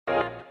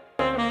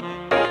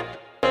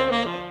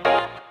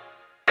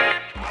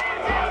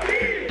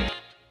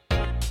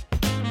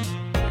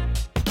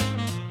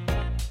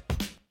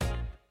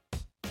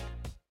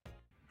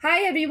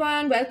Hi,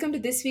 everyone. Welcome to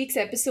this week's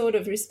episode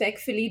of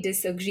Respectfully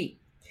Disagree.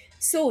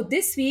 So,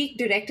 this week,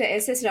 director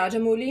S.S.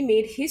 Rajamouli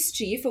made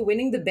history for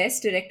winning the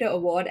Best Director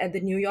award at the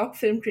New York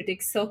Film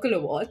Critics Circle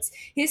Awards.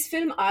 His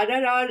film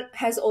RRR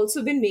has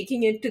also been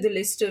making it to the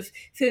list of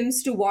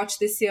films to watch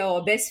this year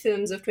or best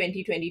films of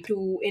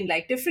 2022 in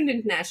like different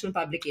international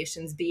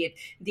publications, be it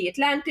The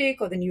Atlantic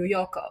or The New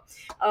Yorker.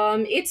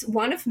 It's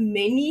one of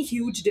many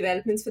huge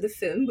developments for the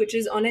film, which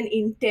is on an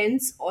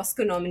intense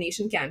Oscar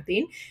nomination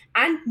campaign,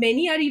 and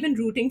many are even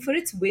rooting for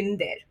its win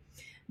there.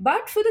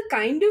 But for the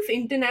kind of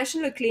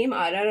international acclaim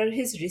RRR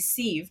has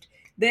received,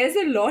 there's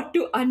a lot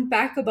to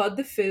unpack about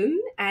the film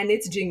and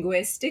its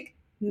jingoistic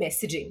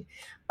messaging.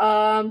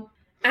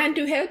 And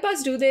to help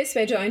us do this,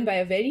 we're joined by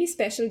a very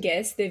special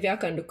guest,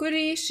 Divya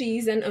Kandukuri.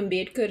 She's an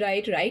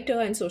Ambedkarite writer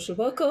and social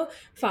worker,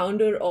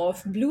 founder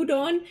of Blue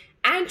Dawn,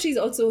 and she's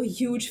also a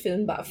huge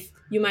film buff.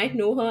 You might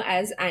know her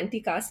as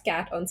Anti-Caste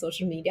Cat on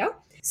social media.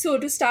 So,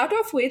 to start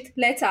off with,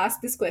 let's ask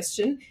this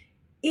question: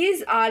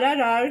 is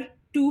RRR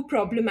too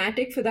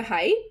problematic for the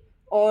hype,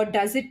 or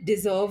does it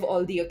deserve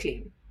all the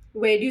acclaim?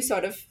 Where do you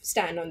sort of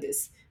stand on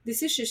this?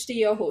 This is Shishti,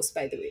 your host,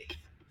 by the way.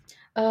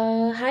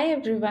 Hi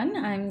everyone,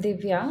 I'm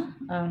Divya.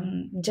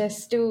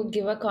 Just to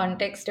give a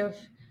context of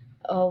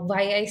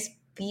why I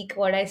speak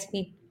what I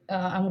speak,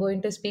 I'm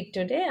going to speak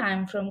today.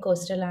 I'm from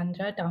coastal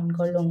Andhra, town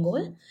called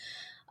Ongole.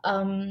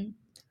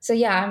 So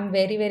yeah, I'm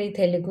very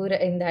Telugu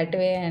in that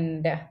way,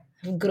 and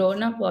I've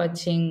grown up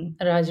watching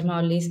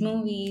Rajmouli's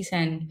movies,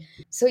 and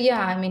so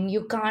yeah, I mean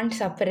you can't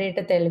separate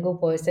a Telugu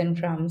person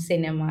from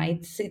cinema.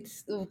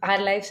 It's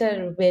our lives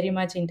are very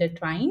much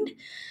intertwined.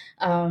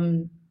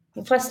 Um,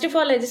 First of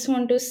all, I just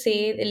want to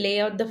lay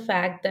out the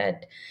fact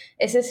that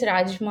SS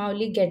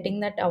Rajmouli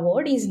getting that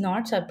award is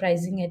not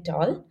surprising at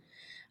all,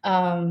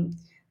 um,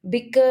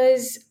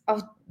 because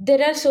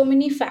there are so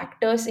many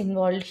factors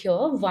involved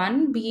here.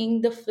 One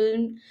being the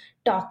film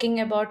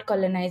talking about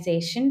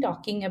colonization,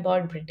 talking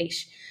about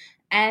British.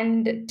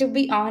 And to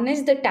be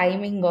honest, the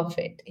timing of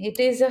it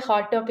is a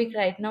hot topic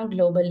right now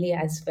globally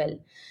as well.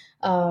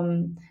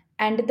 Um,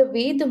 and the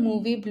way the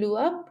movie blew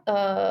up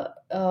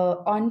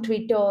on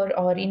Twitter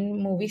or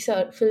in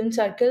film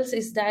circles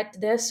is that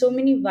there are so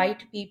many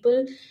white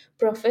people,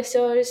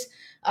 professors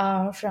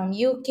from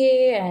UK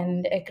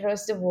and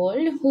across the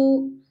world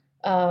who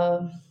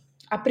uh,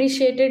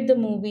 appreciated the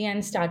movie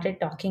and started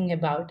talking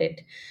about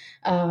it.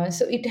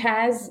 So it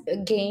has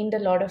gained a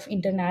lot of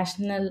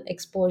international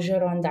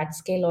exposure on that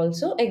scale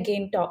also.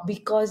 Again,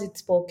 because it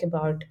spoke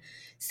about,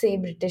 say,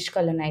 British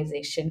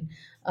colonization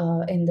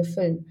in the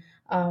film.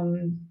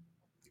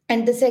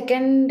 And the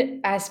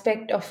second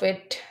aspect of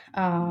it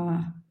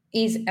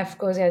is, of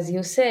course, as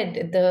you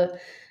said, the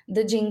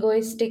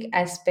jingoistic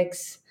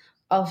aspects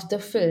of the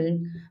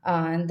film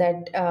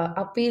that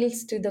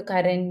appeals to the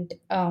current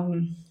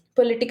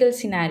political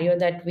scenario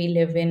that we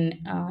live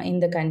in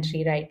the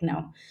country right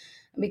now,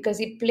 because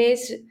it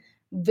plays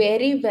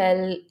very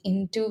well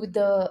into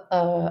the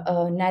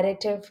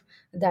narrative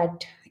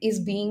that is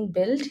being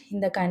built in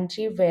the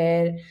country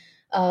where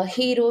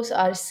heroes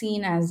are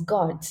seen as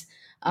gods.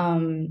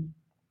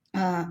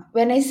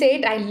 When I say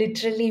it, I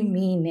literally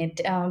mean it,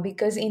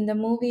 because in the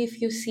movie,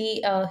 if you see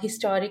a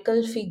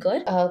historical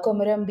figure,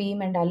 Komaram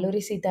Bhim and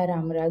Alluri Sita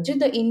Ramaraju,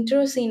 the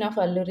intro scene of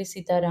Alluri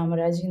Sita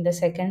Ramaraju in the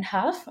second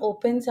half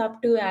opens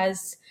up to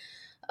as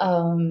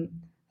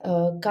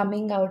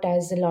coming out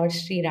as Lord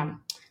Sri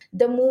Ram.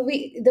 The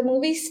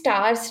movie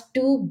stars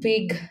two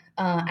big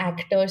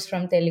actors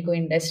from Telugu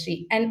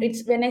industry, and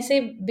it's when I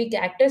say big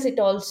actors, it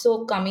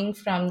also coming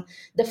from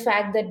the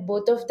fact that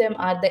both of them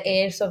are the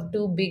heirs of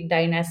two big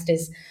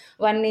dynasties.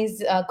 One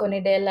is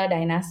Konidela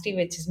dynasty,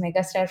 which is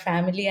megastar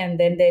family, and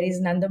then there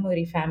is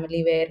Nandamuri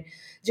family, where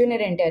Junior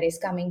NTR is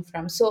coming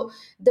from. So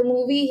the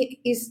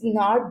movie is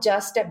not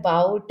just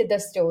about the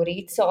story,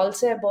 it's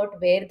also about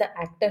where the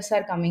actors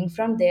are coming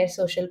from, their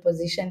social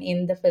position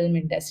in the film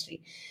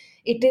industry.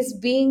 It is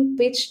being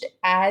pitched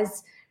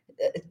as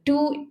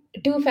two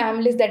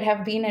families that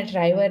have been at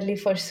rivalry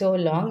for so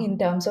long in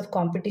terms of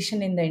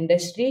competition in the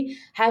industry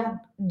have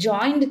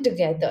joined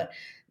together.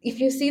 If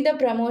you see the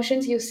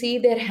promotions, you see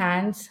their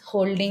hands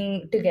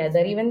holding together.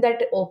 Even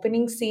that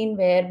opening scene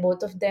where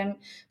both of them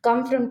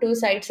come from two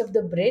sides of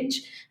the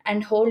bridge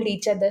and hold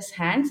each other's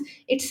hands,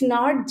 it's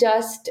not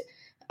just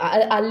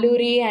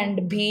Alluri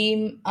and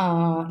Beam,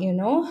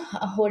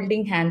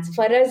 holding hands.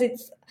 For us,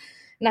 it's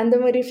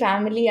Nandamuri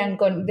family and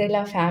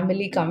Kondela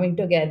family coming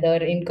together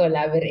in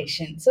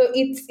collaboration. So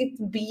it's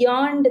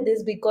beyond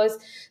this, because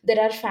there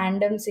are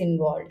fandoms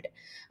involved.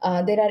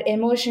 There are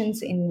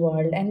emotions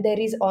involved, and there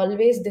is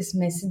always this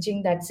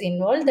messaging that's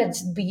involved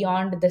that's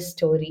beyond the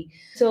story.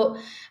 So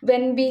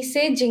when we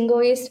say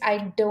jingoist,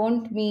 I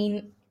don't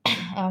mean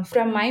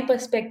from my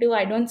perspective,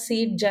 I don't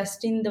see it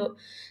just in the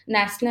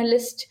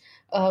nationalist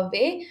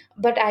way,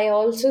 but I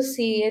also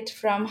see it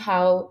from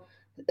how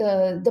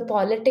the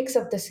politics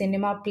of the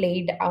cinema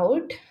played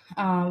out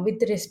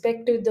with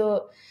respect to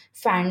the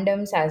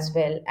fandoms as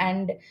well,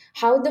 and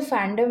how the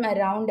fandom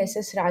around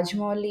SS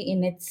Rajmouli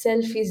in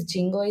itself is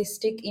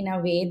jingoistic in a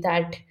way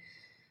that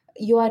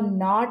you are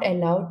not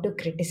allowed to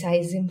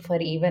criticize him for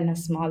even a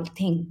small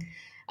thing.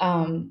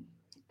 Um,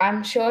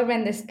 I'm sure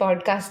when this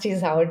podcast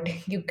is out,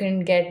 you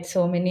will get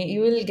so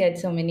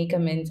many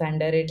comments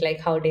under it, like,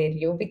 how dare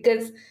you?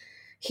 Because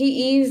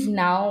he is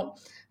now,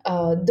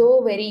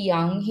 though very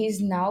young,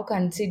 he's now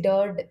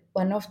considered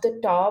one of the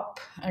top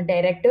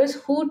directors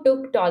who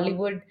took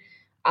Tollywood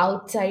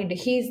outside.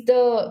 He's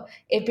the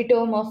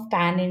epitome of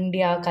pan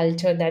India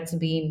culture that's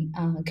been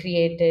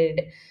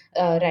created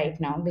right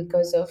now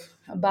because of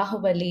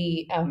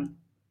Bahubali,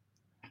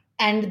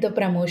 and the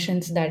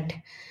promotions that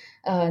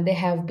they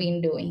have been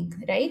doing,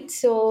 right?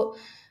 So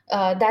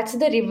that's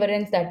the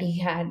reverence that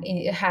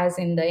has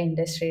in the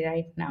industry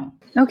right now.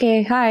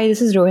 Okay, hi,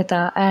 this is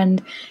Rohita.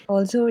 And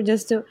also,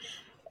 just to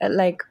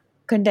like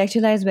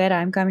contextualize where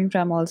I'm coming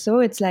from, also,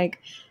 it's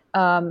like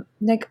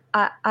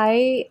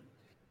I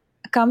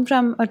come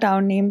from a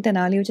town named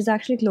Tenali, which is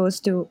actually close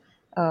to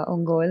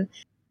Ongol.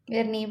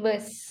 We're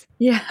neighbors.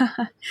 Yeah,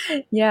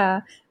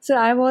 yeah. So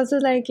I've also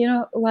like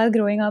while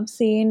growing up,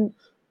 seen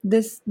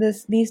these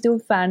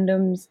two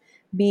fandoms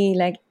be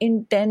like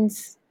in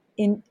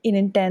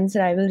intense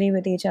rivalry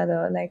with each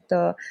other, like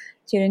the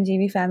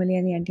Chiranjeevi family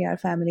and the NTR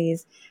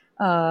families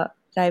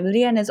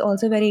rivalry, and it's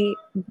also very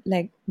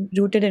like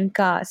rooted in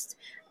caste.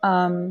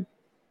 Um,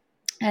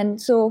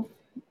 and so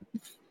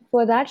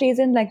for that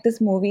reason, like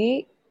this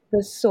movie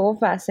was so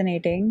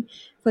fascinating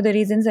for the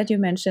reasons that you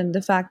mentioned,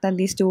 the fact that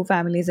these two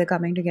families are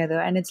coming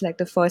together and it's like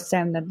the first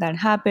time that that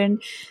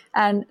happened.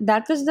 And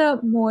that was the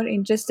more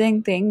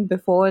interesting thing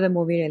before the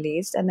movie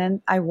released. And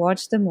then I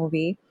watched the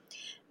movie,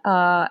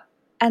 uh,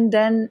 and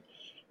then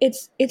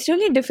it's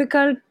really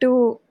difficult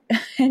to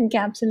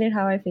encapsulate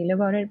how I feel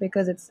about it,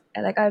 because it's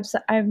like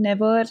I've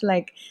never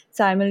like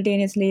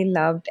simultaneously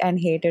loved and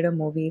hated a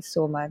movie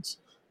so much.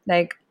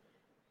 Like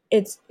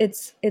it's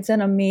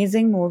an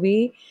amazing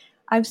movie.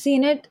 I've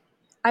seen it.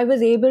 I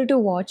was able to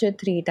watch it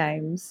three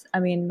times.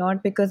 I mean,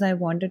 not because I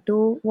wanted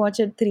to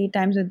watch it three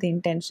times with the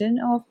intention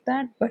of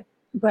that, but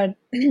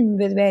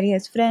with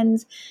various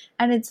friends,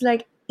 and it's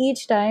like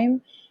each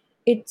time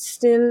it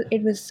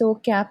was so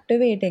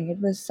captivating. It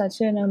was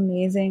such an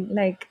amazing,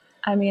 like,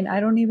 I mean,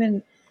 I don't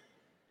even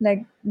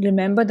like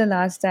remember the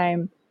last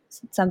time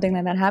something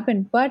like that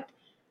happened. But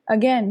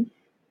again,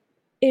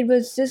 it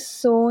was just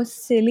so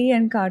silly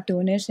and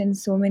cartoonish in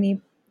so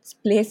many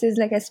places,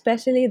 like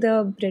especially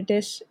the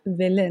British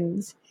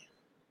villains.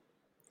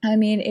 I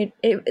mean,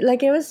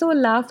 it was so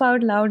laugh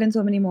out loud in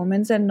so many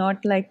moments, and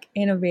not like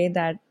in a way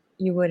that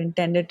you were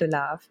intended to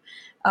laugh.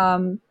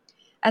 um,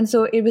 and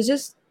so it was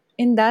just,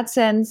 in that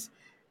sense,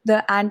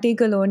 the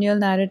anti-colonial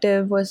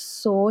narrative was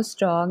so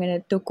strong and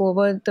it took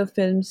over the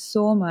film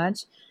so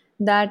much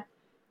that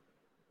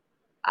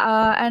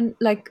and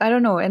like I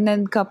don't know, and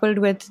then coupled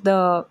with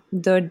the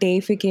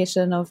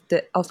deification of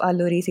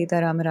Alluri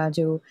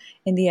Sitaramaraju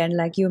in the end,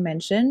 like you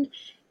mentioned,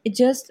 it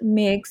just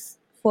makes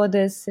for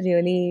this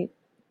really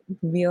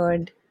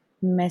weird,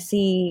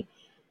 messy,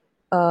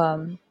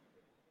 um,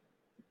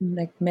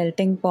 like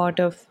melting pot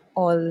of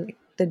all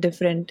the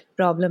different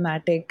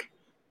problematic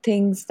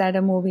things that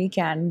a movie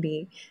can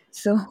be.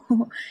 So,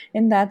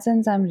 in that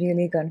sense, I'm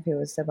really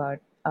confused about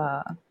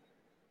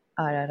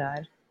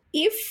RRR.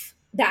 If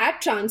that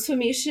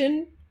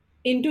transformation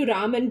into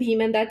Ram and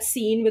Bhim and that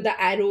scene with the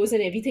arrows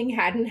and everything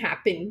hadn't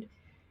happened,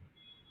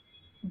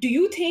 do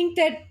you think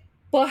that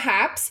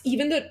perhaps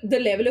even the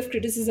level of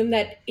criticism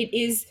that it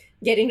is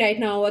getting right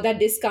now, or that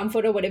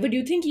discomfort or whatever, do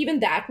you think even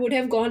that would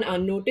have gone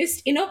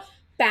unnoticed in a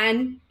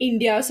pan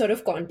India sort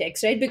of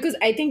context, right? Because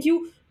I think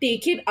you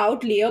take it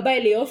out layer by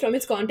layer from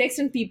its context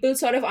and people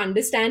sort of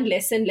understand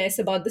less and less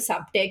about the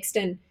subtext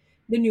and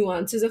the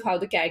nuances of how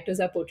the characters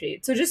are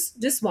portrayed. So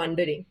just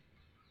wondering.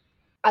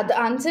 The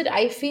answer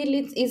I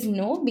feel is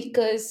no,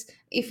 because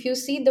if you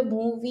see the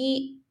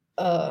movie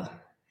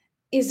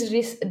is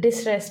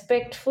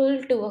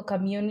disrespectful to a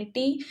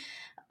community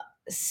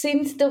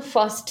since the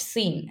first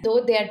scene.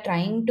 Though they are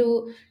trying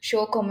to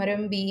show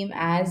Komaram Beam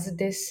as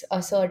this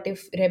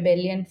assertive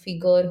rebellion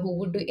figure who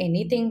would do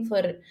anything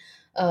for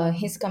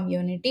his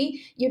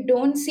community, you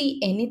don't see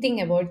anything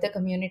about the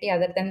community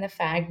other than the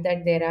fact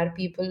that there are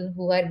people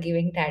who are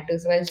giving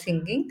tattoos while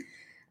singing.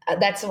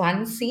 That's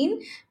one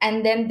scene.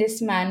 And then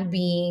this man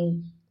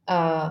being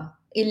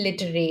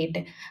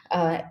illiterate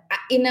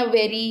in a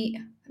very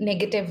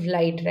negative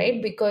light,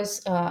 right?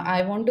 Because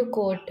I want to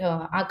quote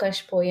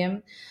Akash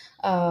Poyam,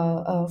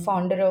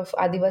 founder of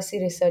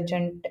Adivasi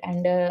Resurgent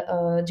and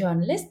a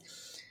journalist.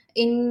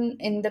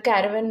 In the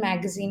Caravan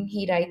magazine,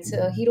 he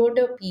wrote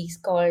a piece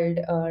called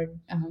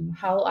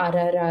 "How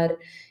RRR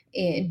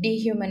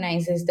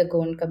Dehumanizes the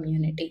Goan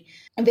Community."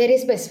 Very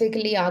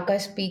specifically,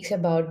 Akash speaks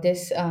about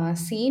this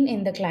scene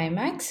in the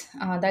climax.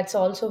 That's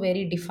also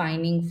very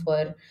defining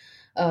for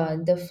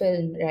the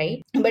film,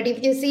 right? But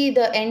if you see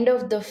the end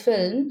of the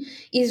film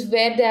is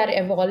where they are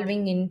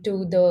evolving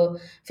into the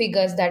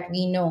figures that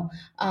we know,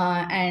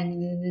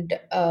 and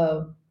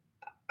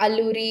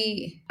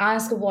Alluri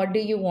asks, "What do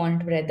you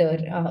want,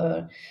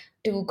 brother?"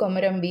 To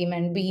Komaram Beam,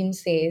 and Beam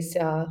says,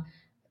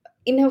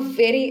 in a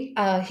very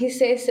he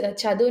says,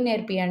 "Chadu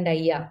nerpi and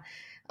ayya."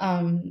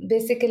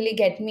 basically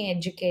get me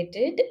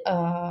educated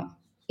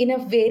in a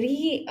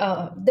very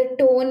the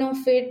tone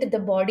of it, the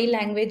body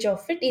language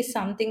of it is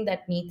something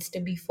that needs to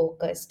be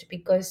focused,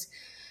 because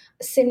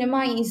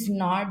cinema is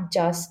not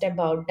just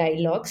about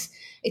dialogues.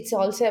 It's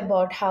also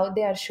about how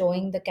they are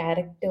showing the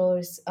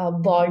characters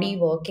body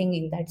working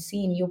in that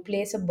scene. You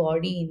place a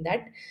body in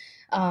that.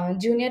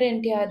 Junior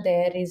NTR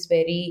there is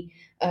very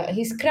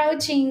he's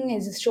crouching,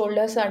 his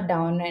shoulders are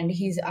down, and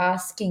he's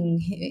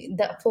asking.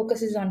 The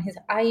focus is on his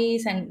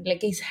eyes and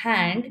like his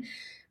hand,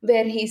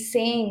 where he's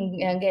saying,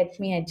 "Get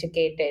me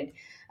educated."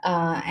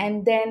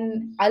 And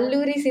then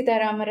Alluri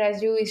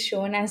Sitaramaraju is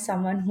shown as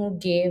someone who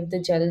gave the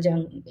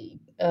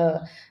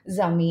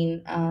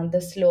Zameen,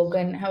 the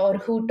slogan, or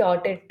who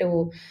taught it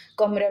to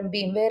Komram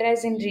Bhim,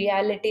 whereas in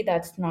reality,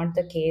 that's not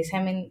the case.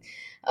 I mean,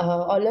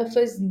 all of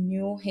us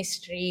knew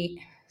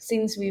history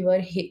since we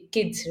were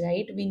kids,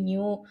 right? We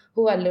knew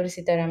who Alluri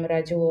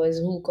Sitaramaraju was,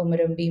 who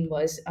Komaram Bhim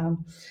was.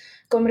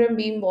 Komaram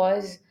Bhim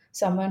was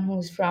someone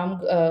who's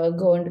from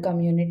Gond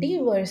community,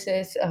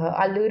 versus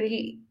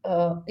Alluri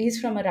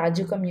is from a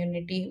Raju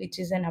community, which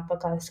is an upper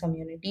caste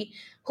community,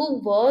 who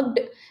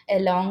worked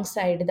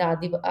alongside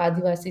the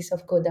Adivasis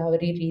of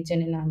Godavari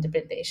region in Andhra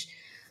Pradesh.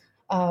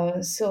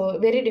 So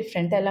very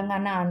different,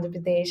 Telangana, Andhra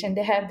Pradesh, and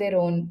they have their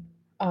own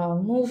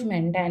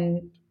movement,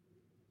 and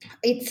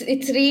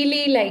it's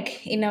really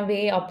like in a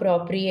way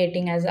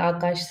appropriating, as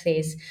Akash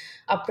says,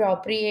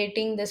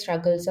 appropriating the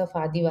struggles of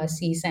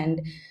Adivasis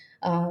and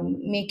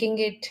making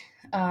it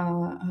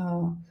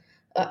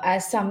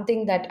as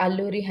something that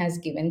Alluri has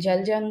given.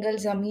 Jal Jangal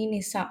Zameen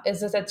is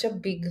such a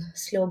big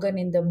slogan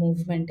in the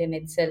movement in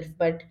itself,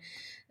 but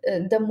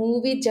the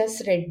movie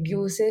just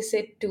reduces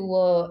it to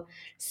a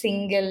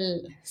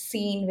single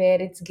scene where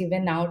it's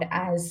given out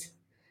as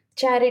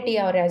charity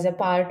or as a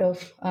part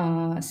of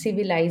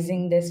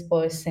civilizing this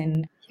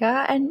person.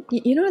 Yeah, and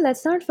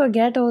let's not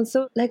forget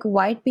also, like,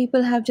 white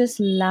people have just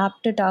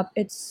lapped it up.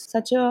 It's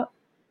such a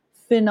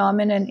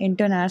phenomenon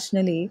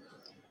internationally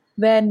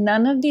where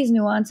none of these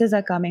nuances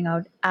are coming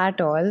out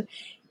at all.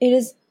 It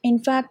is, in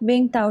fact,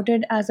 being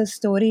touted as a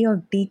story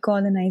of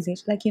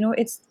decolonization. Like,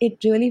 it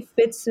really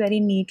fits very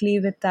neatly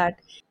with that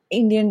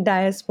Indian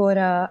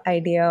diaspora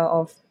idea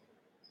of,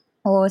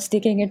 or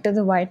sticking it to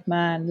the white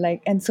man.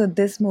 Like, and so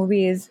this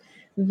movie is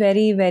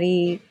very,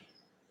 very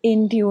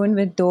in tune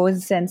with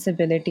those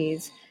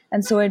sensibilities,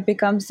 and so it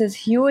becomes this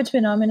huge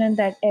phenomenon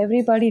that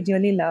everybody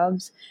really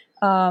loves.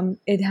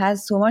 It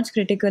has so much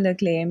critical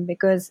acclaim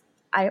because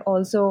I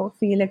also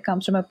feel it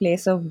comes from a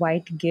place of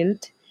white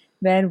guilt,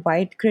 where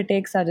white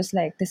critics are just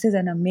like, this is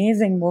an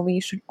amazing movie,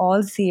 you should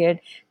all see it.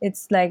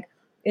 It's like,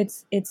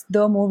 it's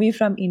the movie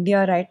from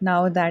India right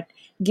now that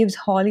gives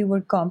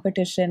Hollywood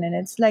competition, and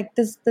it's like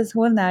this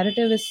whole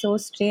narrative is so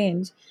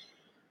strange.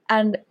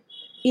 And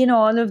in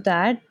all of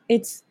that,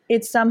 it's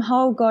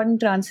somehow gotten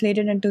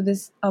translated into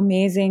this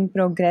amazing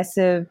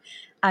progressive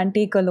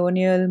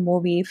anti-colonial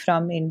movie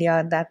from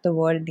India that the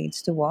world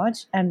needs to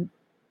watch. And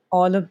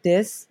all of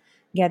this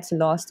gets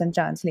lost in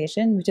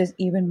translation, which is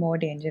even more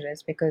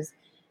dangerous because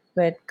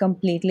we're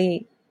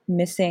completely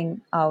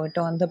missing out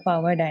on the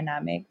power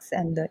dynamics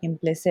and the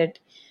implicit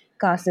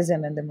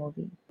casteism in the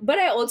movie. But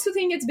I also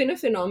think it's been a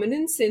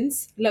phenomenon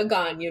since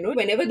Lagan.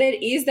 Whenever there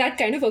is that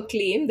kind of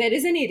acclaim, there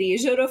is an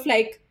erasure of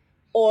like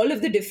all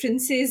of the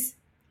differences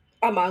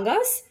among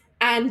us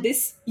and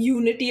this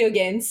unity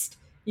against,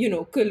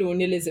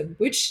 colonialism,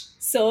 which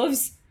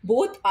serves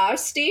both our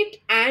state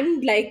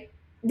and like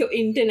the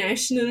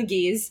international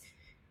gaze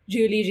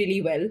really,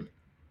 really well.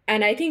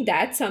 And I think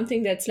that's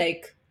something that's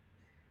like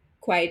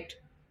quite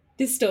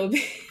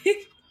disturbing.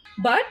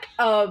 But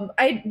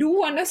I do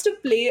want us to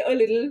play a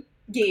little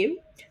game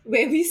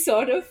where we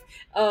sort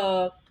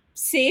of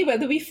say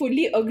whether we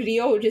fully agree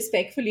or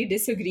respectfully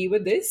disagree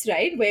with this,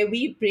 right? Where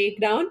we break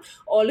down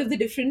all of the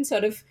different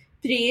sort of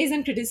praise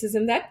and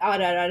criticism that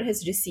RRR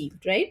has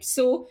received, right?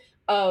 So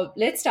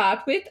let's start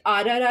with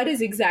RRR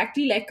is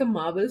exactly like a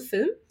Marvel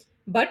film,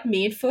 but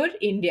made for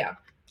India.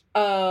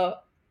 Uh,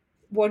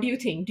 what do you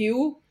think? Do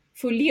you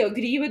fully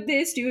agree with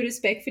this? Do you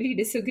respectfully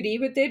disagree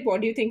with it?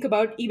 What do you think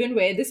about even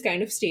where this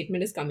kind of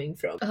statement is coming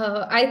from?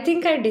 I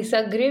think I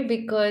disagree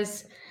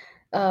because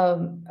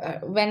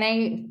when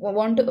I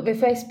want to,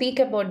 if I speak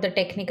about the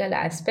technical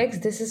aspects,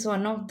 this is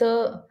one of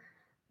the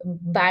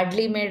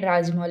badly made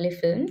Rajmouli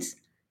films.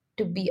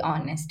 To be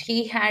honest,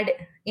 he had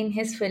in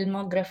his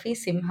filmography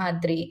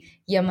Simhadri,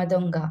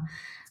 Yamadonga.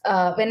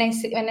 When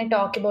I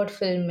talk about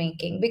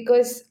filmmaking,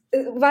 because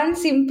one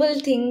simple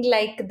thing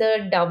like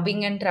the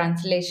dubbing and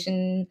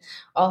translation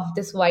of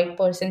this white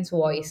person's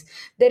voice,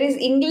 there is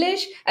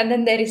English and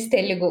then there is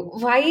Telugu.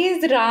 Why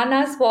is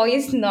Rana's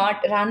voice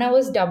not? Rana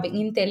was dubbing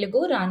in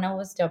Telugu. Rana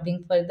was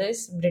dubbing for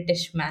this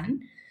British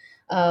man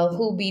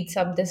who beats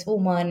up this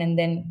woman, and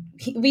then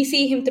we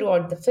see him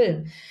throughout the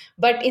film.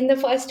 But in the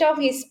first half,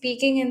 he's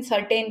speaking in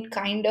certain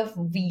kind of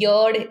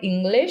weird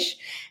English,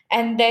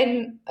 and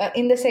then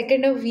in the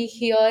second half, we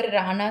hear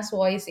Rana's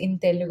voice in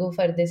Telugu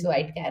for this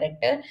white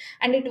character,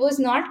 and it was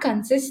not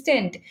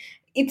consistent.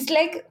 It's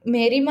like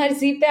Mary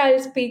Marzi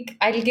pe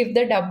I'll give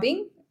the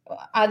dubbing.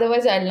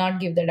 Otherwise I'll not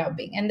give the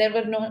dubbing. And there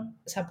were no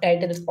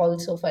subtitles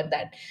also for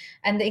that,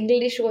 and the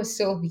English was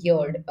so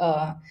weird.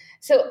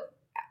 So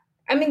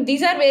I mean,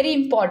 these are very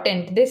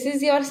important. This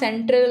is your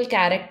central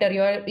character.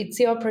 It's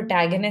your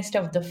protagonist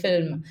of the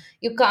film.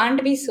 You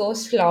can't be so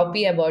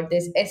sloppy about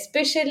this,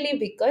 especially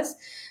because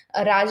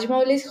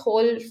Rajmouli's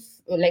whole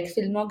like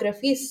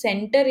filmography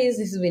center is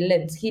his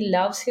villains. He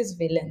loves his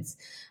villains.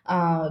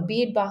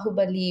 Be it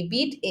Bahubali,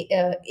 be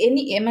it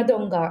any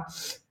Emadonga,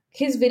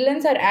 his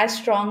villains are as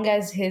strong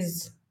as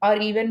his, or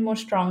even more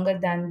stronger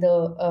than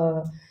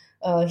the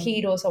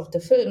heroes of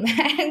the film.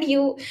 And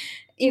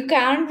you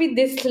can't be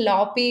this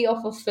sloppy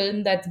of a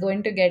film that's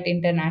going to get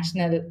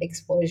international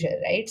exposure,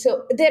 right?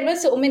 So there were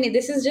so many.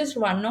 This is just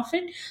one of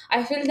it.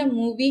 I feel the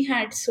movie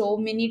had so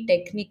many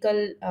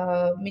technical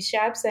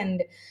mishaps,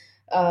 and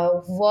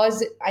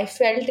was I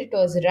felt it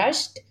was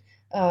rushed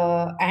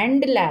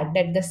and lagged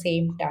at the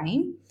same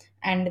time,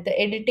 and the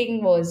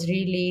editing was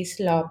really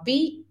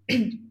sloppy.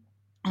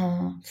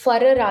 For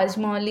a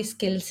Rajmouli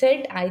skill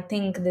set, I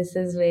think this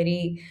is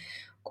very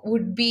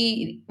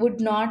would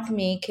not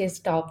make his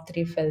top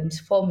three films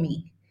for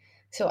me.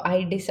 So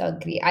I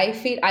disagree. I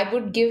feel I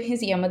would give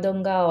his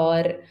Yamadonga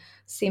or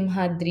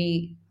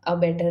Simhadri a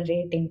better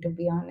rating, to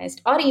be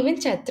honest, or even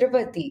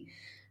Chhatrapati.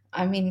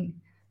 I mean,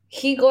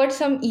 he got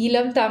some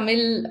Elam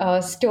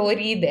Tamil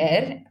story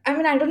there. I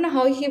mean, I don't know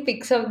how he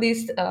picks up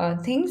these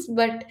things,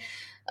 but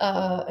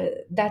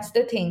that's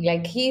the thing.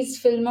 Like his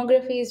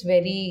filmography is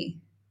very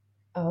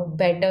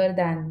better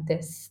than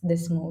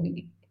this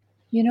movie.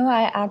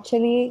 I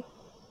actually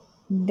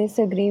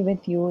disagree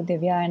with you,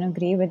 Divya, and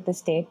agree with the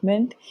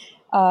statement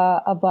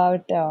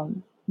about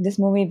this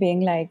movie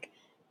being like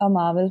a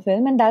Marvel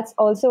film. And that's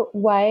also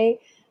why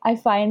I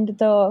find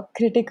the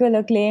critical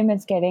acclaim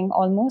it's getting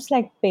almost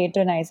like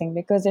patronizing,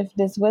 because if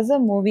this was a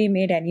movie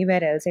made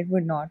anywhere else, it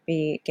would not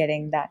be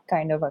getting that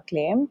kind of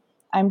acclaim,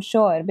 I'm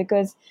sure,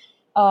 because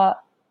uh,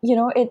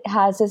 it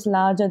has this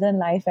larger than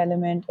life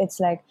element. It's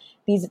like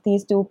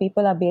these two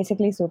people are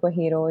basically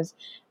superheroes,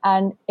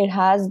 and it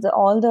has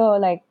all the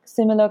like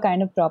similar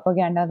kind of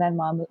propaganda that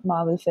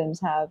Marvel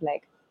films have,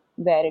 like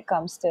where it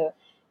comes to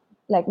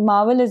like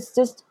Marvel is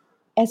just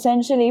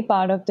essentially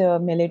part of the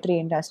military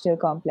industrial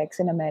complex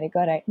in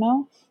America right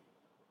now.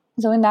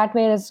 So in that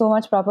way, there's so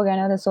much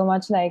propaganda, there's so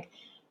much like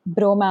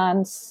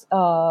bromance,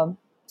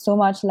 so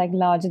much like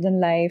larger than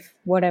life,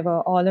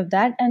 whatever, all of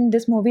that. And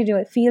this movie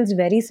feels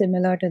very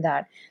similar to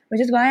that, which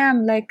is why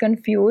I'm like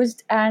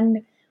confused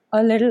and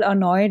a little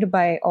annoyed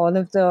by all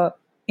of the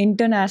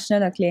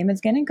international acclaim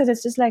it's getting, because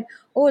it's just like,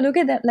 oh, look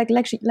at that, like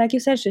you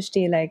said,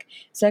 Shrishti, like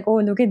it's like, oh,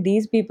 look at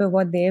these people,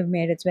 what they've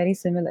made, it's very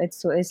similar.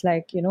 It's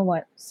like,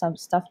 what, some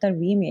stuff that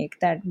we make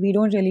that we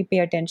don't really pay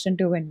attention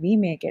to when we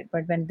make it,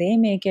 but when they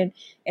make it,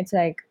 it's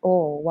like,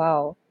 oh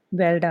wow,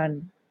 well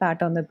done,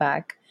 pat on the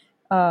back.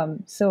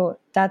 So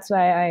that's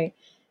why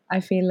I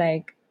feel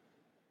like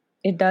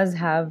it does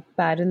have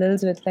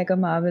parallels with like a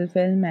Marvel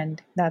film,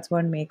 and that's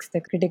what makes the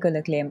critical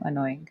acclaim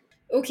annoying.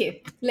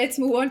 Okay, let's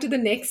move on to the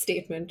next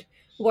statement.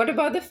 What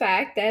about the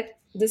fact that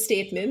the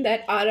statement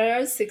that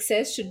RRR's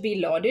success should be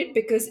lauded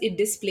because it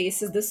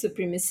displaces the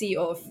supremacy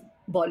of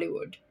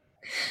Bollywood?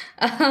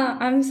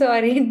 I'm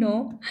sorry,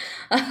 no.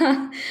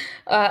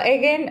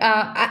 Again,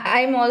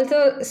 I'm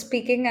also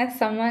speaking as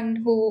someone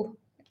who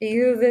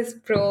uses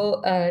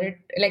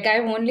like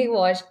I've only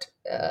watched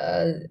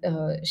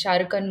Shah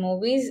Rukh Khan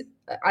movies.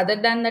 Other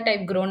than that,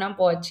 I've grown up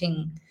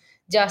watching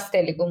just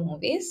Telugu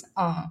movies.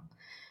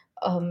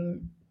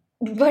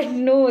 But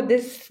no,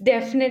 this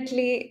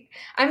definitely.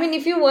 I mean,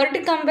 if you were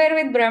to compare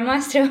with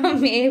Brahmastra,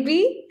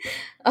 maybe,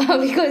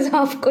 because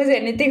of course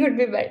anything would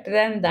be better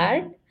than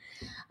that.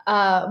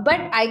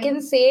 But I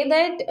can say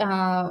that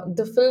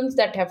the films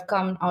that have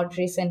come out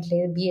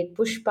recently, be it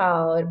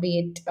Pushpa or be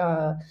it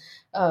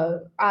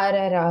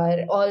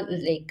RRR,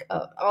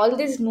 all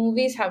these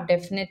movies have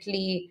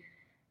definitely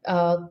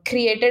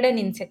created an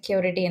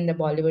insecurity in the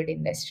Bollywood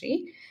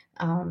industry.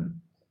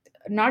 Um,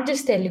 Not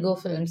just Telugu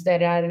films,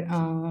 there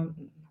are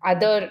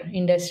other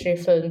industry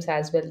films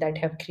as well that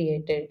have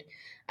created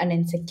an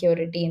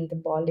insecurity in the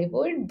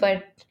Bollywood.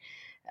 But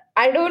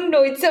I don't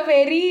know. It's a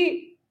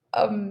very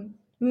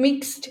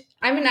mixed.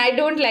 I mean, I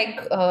don't like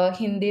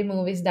Hindi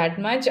movies that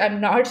much.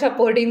 I'm not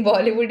supporting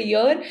Bollywood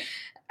here.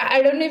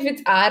 I don't know if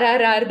it's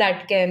RRR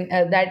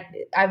that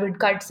I would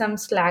cut some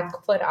slack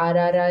for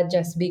RRR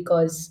just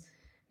because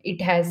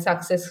it has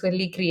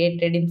successfully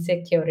created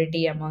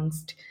insecurity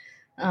amongst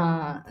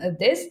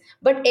this.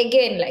 But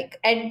again, like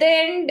at the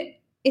end,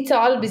 it's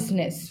all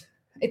business.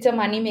 It's a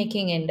money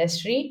making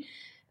industry,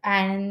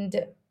 and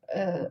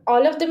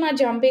all of them are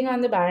jumping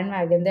on the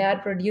bandwagon. They are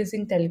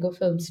producing Telugu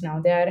films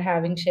now. They are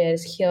having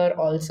shares here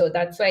also.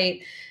 That's why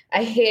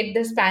I hate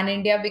this pan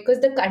India, because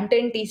the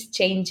content is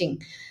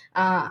changing.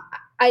 Uh,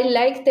 I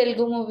like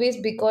Telugu movies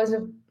because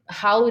of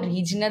how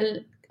regional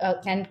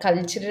and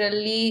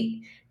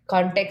culturally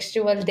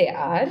contextual they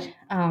are.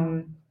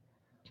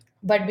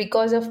 But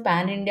because of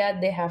pan India,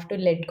 they have to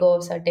let go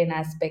of certain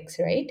aspects,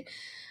 right?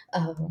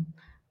 Um,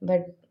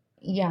 but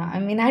Yeah, I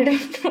mean, I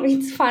don't know.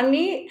 It's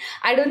funny.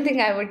 I don't think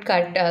I would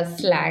cut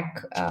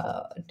slack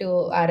to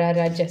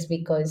RRR just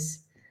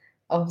because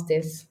of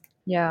this.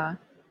 Yeah.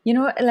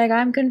 Like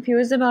I'm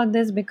confused about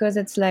this because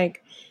it's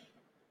like,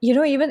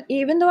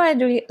 even though I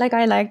really like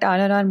I liked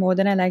RRR more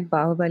than I liked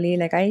Bahubali,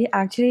 like I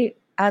actually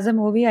as a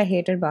movie I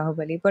hated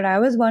Bahubali, but I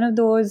was one of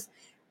those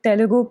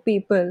Telugu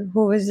people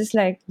who was just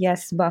like,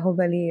 yes,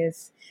 Bahubali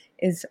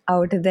is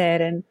out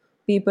there and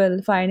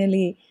people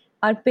finally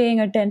are paying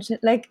attention.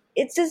 Like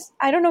it's just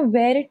I don't know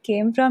where it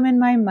came from in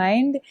my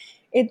mind.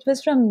 It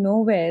was from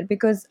nowhere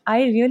because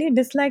I really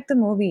disliked the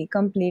movie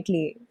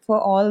completely for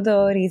all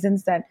the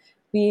reasons that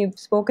we've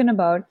spoken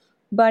about.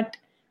 But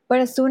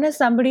as soon as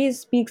somebody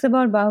speaks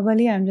about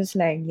Bahubali, I'm just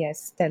like,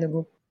 yes,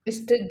 Telugu.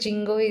 It's the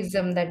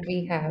jingoism that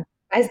we have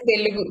as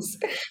Telugus.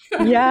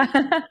 Yeah,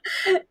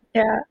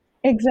 yeah,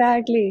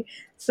 exactly.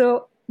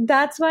 So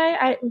that's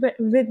why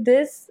with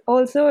this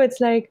also, it's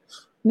like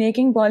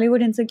making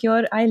Bollywood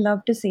insecure. I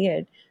love to see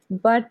it,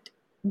 but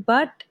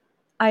but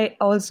I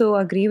also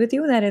agree with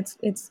you that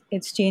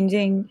it's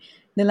changing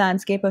the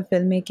landscape of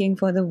filmmaking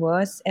for the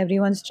worse.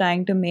 Everyone's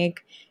trying to make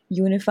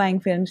unifying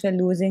films. We're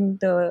losing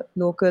the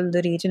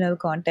regional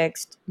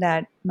context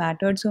that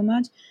mattered so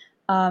much.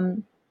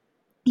 Um,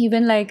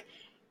 Even like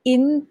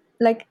in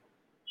like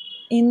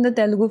in the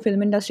Telugu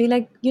film industry,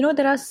 like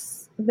there are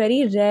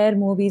very rare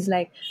movies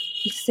like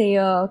say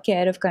a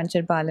Care of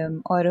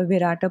Kanchirpalam or a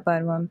Virata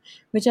Parvam,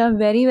 which are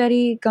very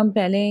very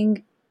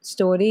compelling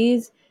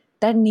stories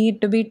that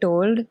need to be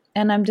told,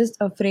 and I'm just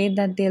afraid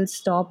that they'll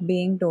stop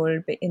being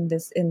told in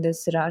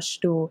this rush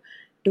to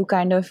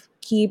kind of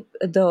keep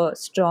the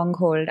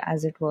stronghold,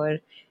 as it were,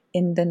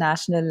 in the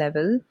national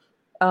level.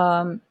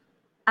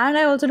 And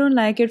I also don't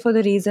like it for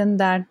the reason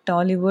that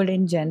Tollywood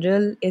in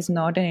general is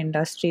not an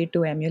industry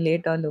to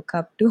emulate or look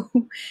up to.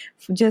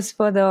 Just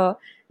for the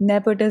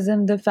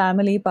nepotism, the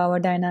family power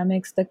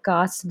dynamics, the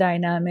caste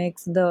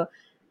dynamics, the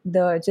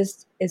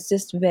just it's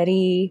just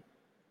very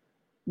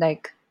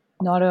like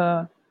not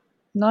a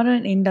not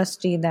an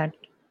industry that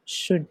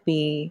should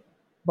be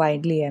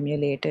widely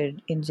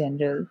emulated in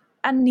general.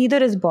 And neither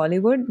is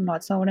Bollywood.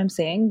 That's not what I'm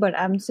saying, but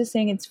I'm just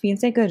saying it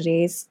feels like a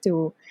race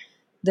to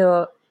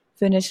the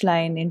finish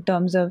line in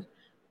terms of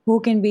who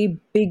can be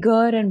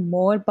bigger and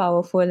more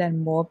powerful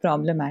and more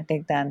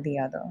problematic than the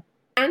other.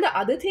 And the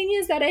other thing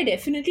is that I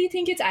definitely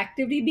think it's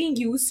actively being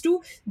used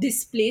to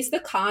displace the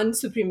Khan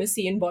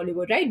supremacy in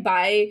Bollywood, right,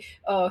 by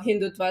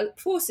Hindutva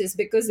forces,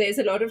 because there's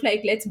a lot of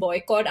like, let's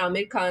boycott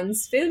Amir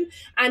Khan's film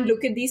and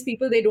look at these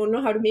people, they don't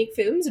know how to make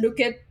films. Look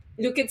at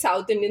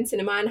South Indian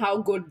cinema and how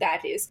good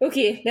that is.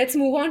 Okay, let's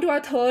move on to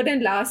our third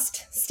and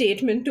last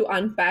statement to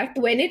unpack.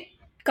 When it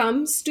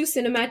comes to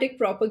cinematic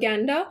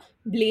propaganda,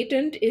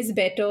 blatant is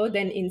better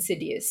than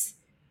insidious.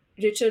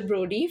 Richard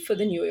Brody for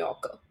the New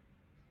Yorker.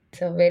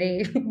 It's a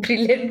very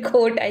brilliant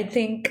quote, I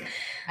think,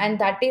 and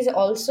that is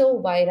also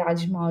why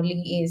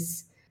Rajmouli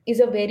is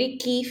a very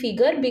key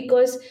figure,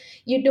 because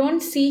you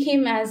don't see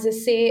him as a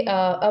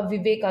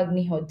Vivek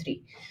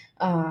Agnihotri.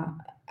 Uh,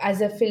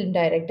 as a film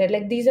director,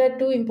 like these are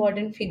two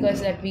important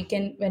figures that we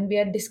can, when we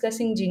are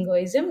discussing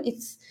jingoism,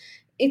 it's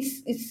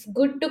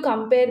good to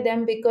compare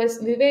them,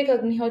 because Vivek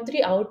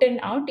Agnihotri out and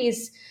out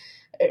is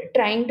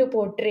trying to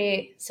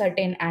portray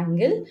certain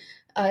angle.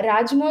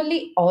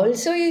 Rajmouli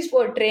also is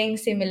portraying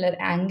similar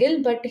angle,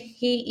 but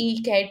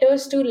he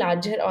caters to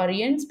larger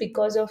audience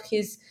because of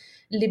his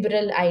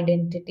liberal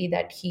identity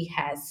that he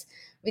has,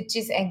 which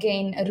is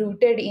again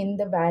rooted in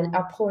the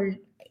uphold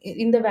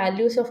in the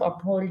values of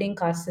upholding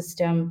caste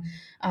system.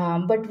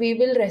 But we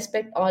will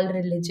respect all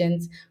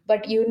religions.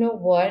 But you know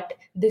what?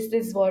 This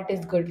is what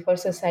is good for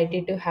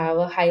society, to have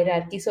a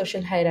hierarchy.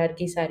 Social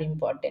hierarchies are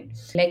important.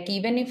 Like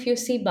even if you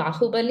see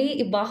Bahubali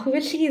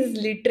is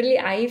literally,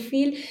 I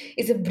feel,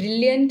 is a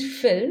brilliant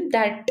film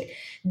that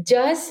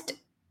just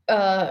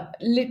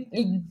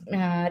replicated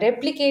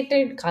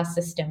caste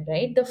system,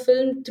 right? The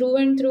film through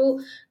and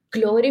through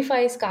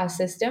glorifies caste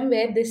system,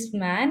 where this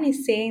man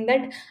is saying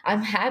that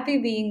I'm happy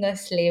being a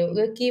slave.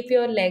 You keep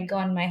your leg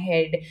on my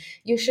head.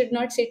 You should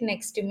not sit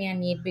next to me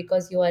and eat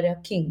because you are a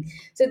king.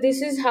 So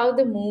this is how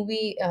the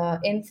movie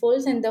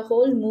unfolds, and the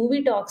whole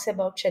movie talks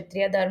about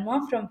Kshatriya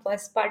Dharma from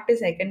first part to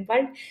second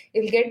part.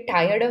 You'll get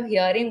tired of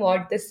hearing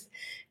what this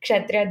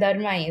Kshatriya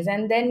Dharma is,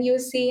 and then you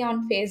see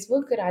on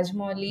Facebook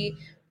Rajmouli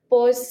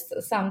posts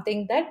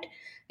something that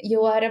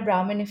you are a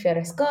Brahmin if you're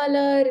a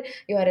scholar,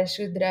 you are a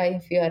Shudra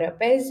if you are a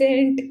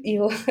peasant,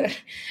 you are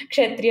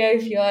Kshatriya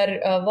if you are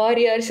a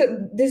warrior.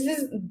 So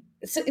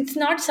it's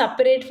not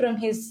separate from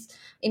his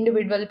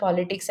individual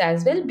politics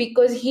as well,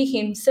 because he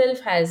himself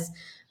has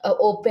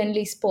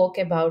openly spoke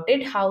about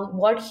it, how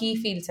what he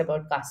feels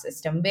about caste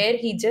system, where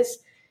he just,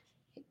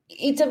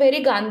 it's a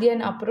very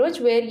Gandhian approach,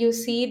 where you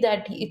see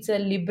that it's a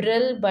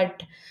liberal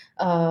but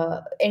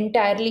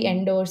entirely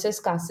endorses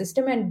caste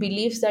system and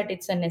believes that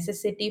it's a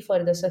necessity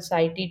for the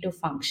society to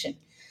function.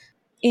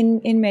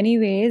 In many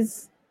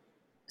ways,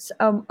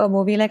 a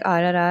movie like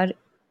RRR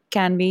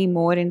can be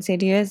more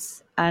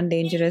insidious and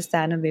dangerous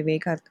than a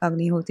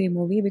Agnihotri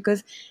movie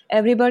because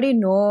everybody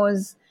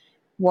knows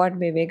what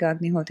Vivek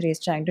Agnihotri is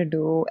trying to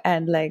do,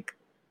 and like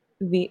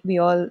we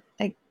all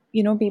like,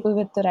 people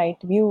with the right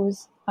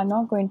views are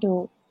not going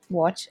to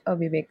watch a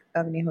Vivek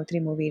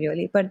Agnihotri movie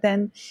really. But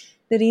then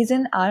the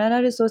reason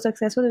RRR is so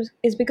successful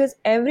is because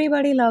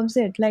everybody loves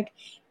it, like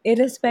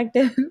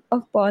irrespective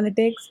of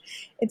politics.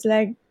 It's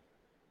like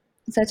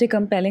such a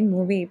compelling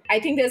movie. I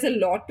think there's a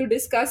lot to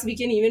discuss. We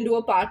can even do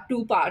a part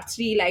two, part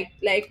three.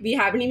 Like we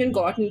haven't even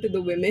gotten to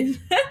the women.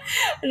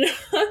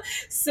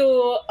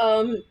 So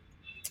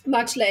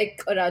much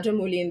like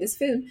Rajamouli in this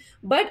film.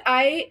 But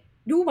I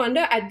do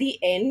wonder at the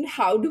end,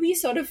 how do we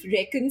sort of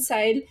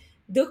reconcile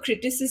the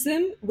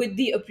criticism with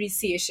the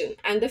appreciation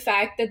and the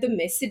fact that the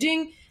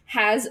messaging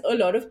has a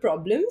lot of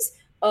problems,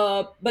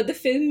 but the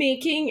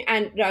filmmaking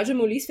and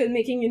Rajamouli's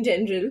filmmaking in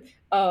general,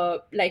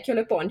 like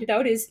you pointed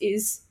out,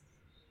 is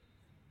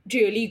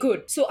really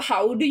good. So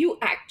how do you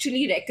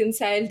actually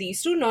reconcile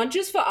these two, not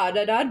just for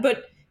RRR,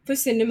 but for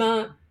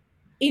cinema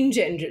in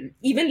general,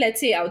 even let's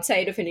say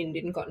outside of an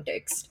Indian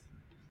context?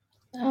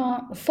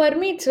 For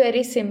me, it's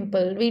very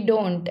simple. We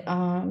don't,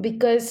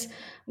 because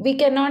we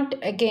cannot,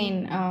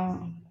 again,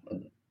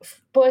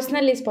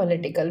 personal is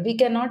political. We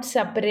cannot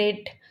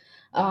separate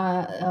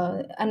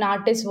an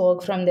artist's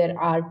work from their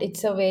art.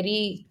 It's a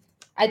very,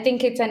 I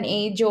think it's an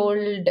age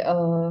old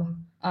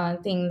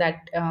thing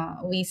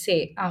that we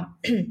say.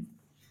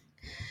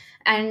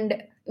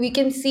 And we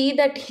can see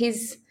that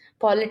his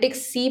politics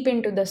seep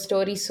into the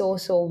story so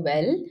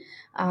well.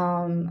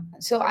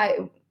 So I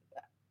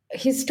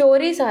his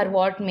stories are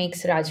what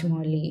makes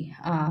Rajmouli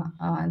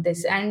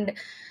this. And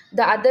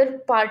the other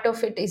part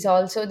of it is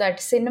also that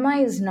cinema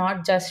is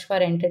not just for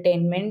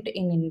entertainment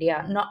in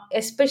India, not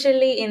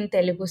especially in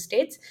Telugu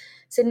states.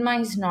 Cinema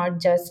is not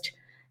just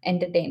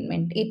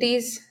entertainment. It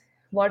is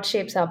what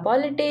shapes our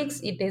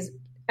politics. It is,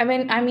 I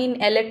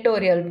mean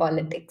electoral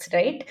politics,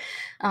 right?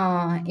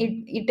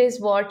 It is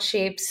what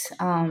shapes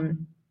our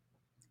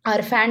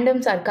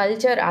fandoms, our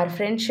culture, our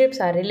friendships,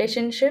 our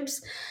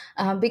relationships,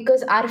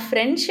 because our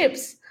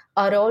friendships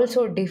are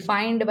also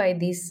defined by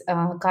these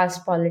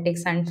caste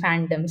politics and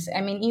fandoms. I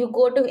mean, you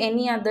go to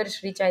any other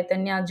Sri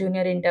Chaitanya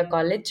Junior Inter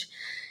College,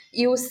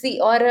 you see,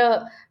 or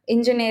a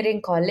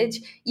engineering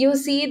college, you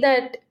see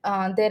that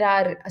there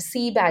are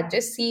C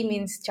batches. C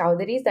means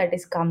Chowdhuris, that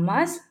is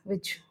Kammas,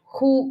 which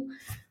who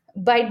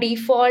by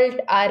default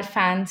are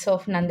fans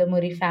of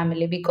Nandamuri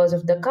family because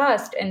of the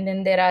caste, and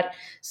then there are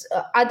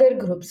other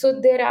groups. So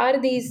there are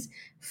these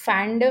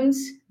fandoms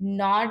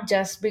not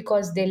just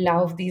because they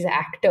love these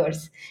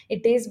actors.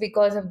 It is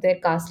because of their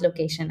caste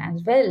location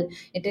as well.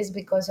 It is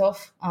because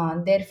of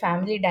their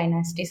family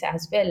dynasties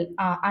as well.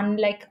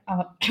 Unlike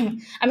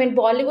I mean,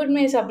 Bollywood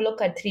mein sab log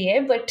khatri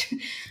hai, but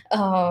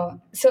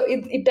so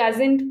it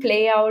doesn't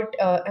play out,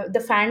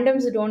 the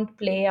fandoms don't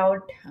play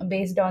out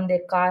based on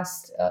their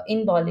caste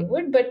in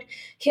Bollywood. But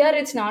here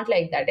it's not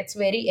like that. It's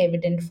very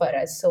evident for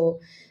us. So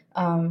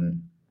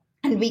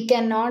and we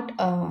cannot,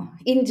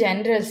 in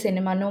general,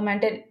 cinema, no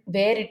matter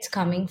where it's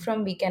coming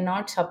from, we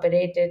cannot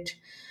separate it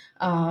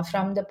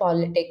from the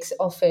politics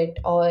of it.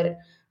 Or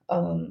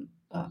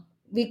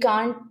we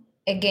can't,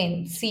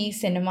 again, see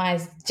cinema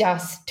as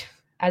just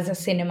as a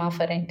cinema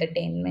for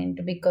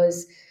entertainment,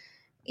 because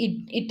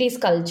it is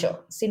culture.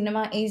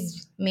 Cinema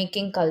is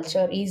making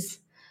culture, is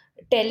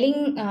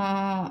telling,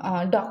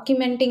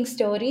 documenting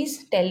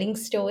stories, telling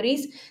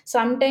stories.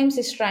 Sometimes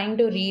is trying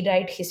to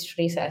rewrite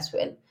histories as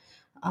well.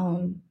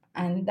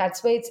 And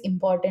that's why it's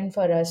important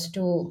for us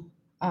to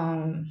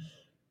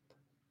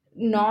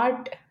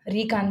not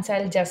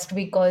reconcile just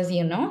because,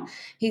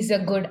 he's a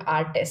good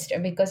artist,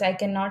 because I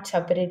cannot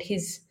separate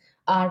his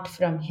art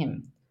from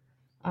him.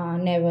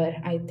 Never,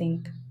 I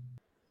think.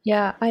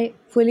 Yeah, I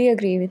fully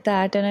agree with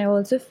that. And I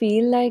also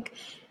feel like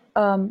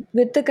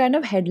with the kind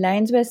of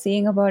headlines we're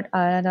seeing about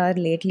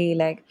RRR lately,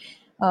 like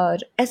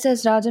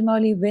SS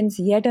Rajamouli wins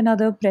yet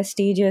another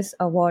prestigious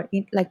award,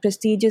 like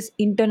prestigious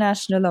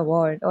international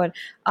award, or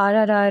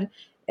RRR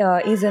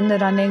is in the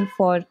running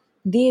for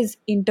these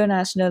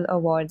international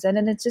awards. And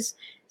then it's just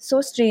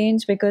so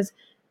strange because,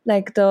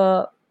 like,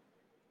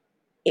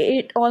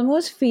 it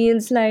almost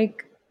feels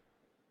like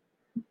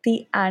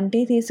the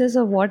antithesis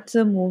of what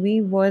the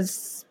movie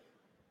was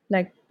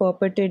like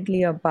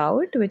purportedly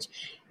about, which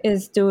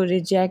is to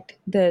reject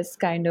this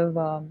kind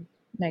of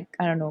like,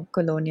 I don't know,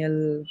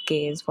 colonial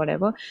gaze,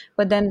 whatever.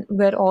 But then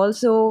we're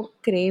also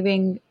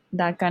craving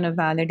that kind of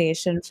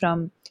validation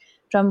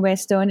from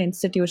Western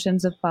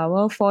institutions of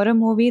power for a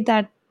movie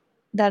that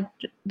that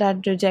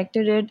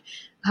rejected it,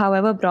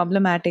 however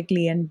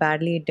problematically and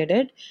badly it did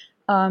it.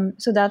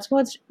 So that's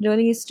what's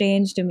really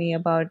strange to me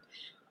about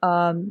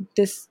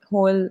this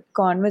whole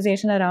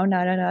conversation around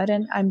RRR,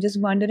 and I'm just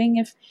wondering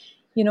if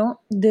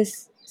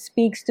this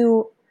speaks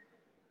to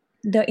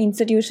the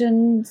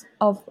institutions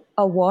of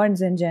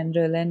awards in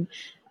general, and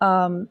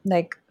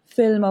like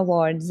film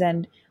awards,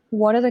 and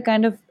what are the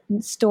kind of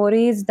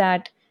stories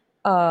that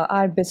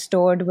are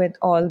bestowed with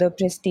all the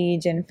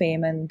prestige and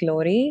fame and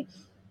glory.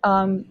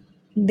 um,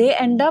 they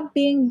end up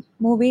being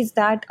movies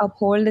that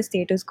uphold the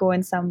status quo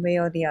in some way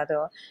or the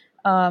other.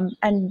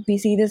 And we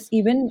see this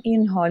even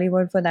in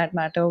Hollywood, for that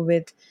matter,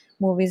 with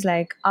movies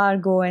like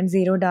Argo and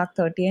Zero Dark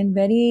 30, and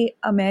very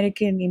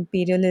American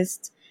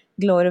imperialist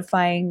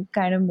glorifying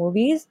kind of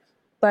movies,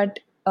 but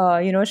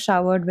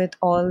showered with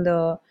all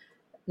the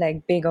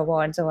like big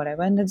awards or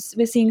whatever. And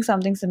we're seeing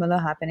something similar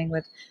happening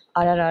with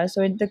RRR.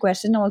 So the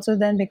question also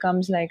then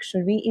becomes like,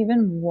 should we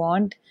even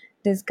want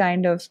this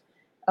kind of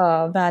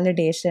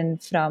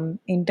validation from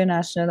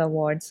international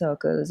award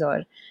circles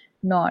or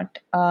not?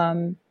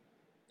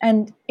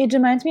 And it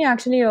reminds me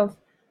actually of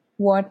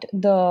what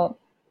the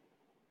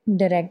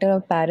director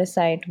of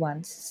Parasite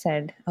once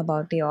said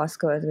about the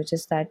Oscars, which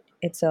is that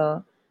it's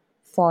a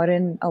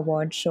foreign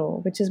award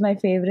show, which is my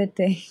favorite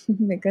thing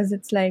because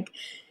it's like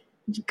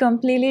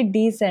completely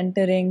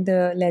decentering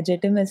the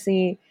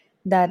legitimacy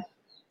that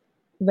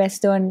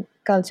Western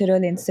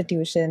cultural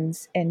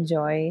institutions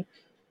enjoy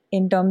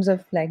in terms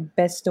of like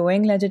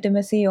bestowing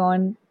legitimacy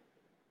on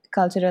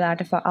cultural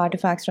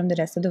artifacts from the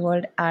rest of the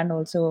world and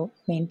also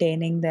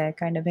maintaining their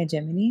kind of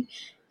hegemony.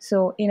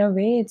 So, in a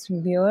way, it's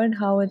weird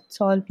how it's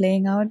all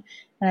playing out.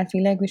 And I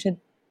feel like we should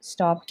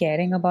stop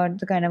caring about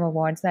the kind of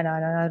awards that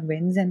RRR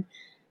wins and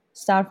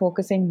start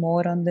focusing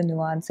more on the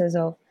nuances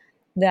of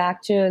the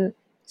actual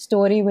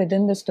story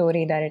within the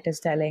story that it is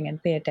telling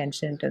and pay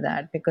attention to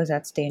that because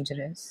that's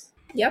dangerous.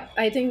 Yep,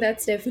 I think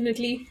that's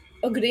definitely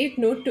a great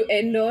note to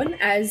end on,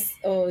 as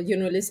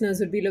listeners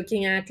would be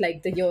looking at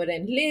like the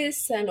year-end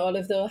lists and all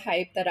of the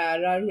hype that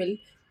RR will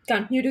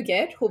continue to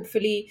get.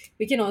 Hopefully,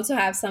 we can also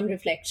have some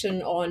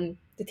reflection on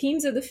the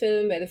themes of the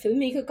film, where the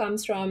filmmaker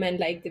comes from, and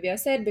like Divya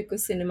said,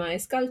 because cinema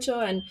is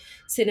culture and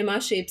cinema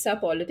shapes our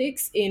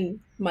politics in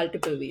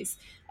multiple ways.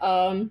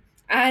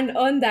 And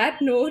on that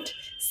note,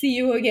 see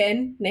you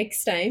again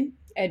next time.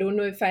 I don't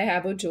know if I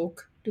have a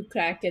joke to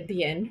crack at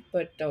the end,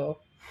 but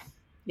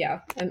yeah,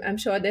 I'm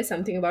sure there's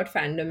something about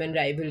fandom and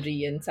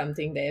rivalry and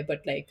something there,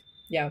 but like,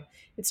 yeah,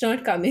 it's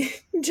not coming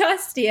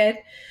just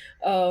yet.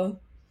 Uh,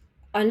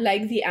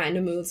 Unlike the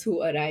animals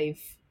who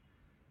arrive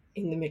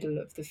in the middle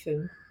of the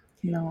film.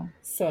 No.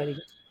 Sorry.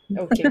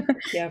 Okay.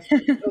 Yeah.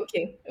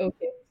 Okay.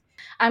 Okay.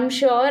 I'm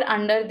sure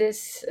under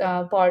this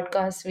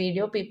podcast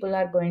video, people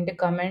are going to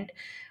comment,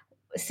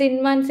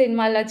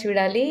 సినిమాలా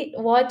చూడాలి,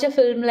 watch a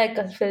film like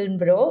a film,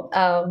 bro.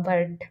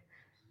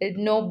 But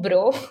no,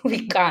 bro, we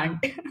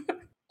can't.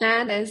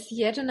 And as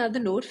yet another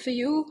note for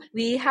you,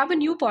 we have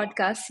a new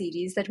podcast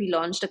series that we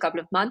launched a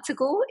couple of months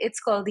ago. It's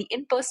called the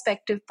In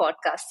Perspective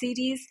Podcast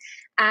Series.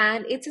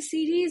 And it's a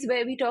series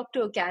where we talk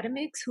to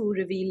academics who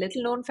reveal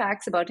little known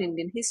facts about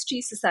Indian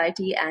history,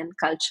 society, and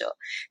culture.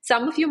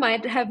 Some of you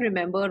might have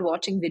remembered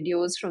watching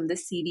videos from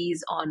this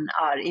series on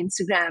our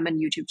Instagram and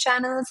YouTube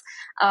channels.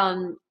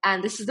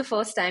 And this is the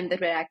first time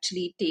that we're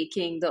actually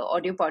taking the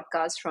audio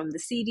podcast from the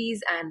series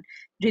and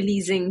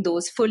releasing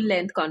those full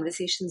length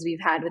conversations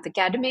we've had with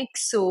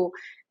academics. So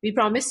we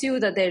promise you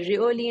that they're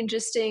really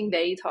interesting,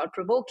 very thought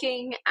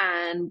provoking,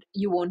 and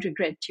you won't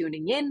regret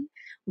tuning in.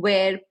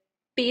 We're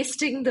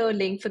pasting the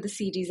link for the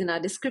series in our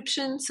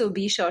description, so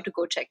be sure to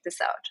go check this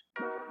out.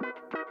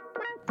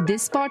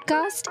 This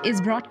podcast is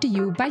brought to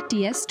you by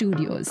TS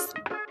Studios,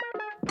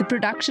 the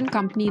production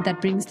company that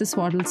brings the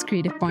Swaddle's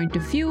creative point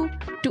of view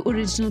to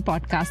original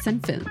podcasts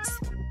and films.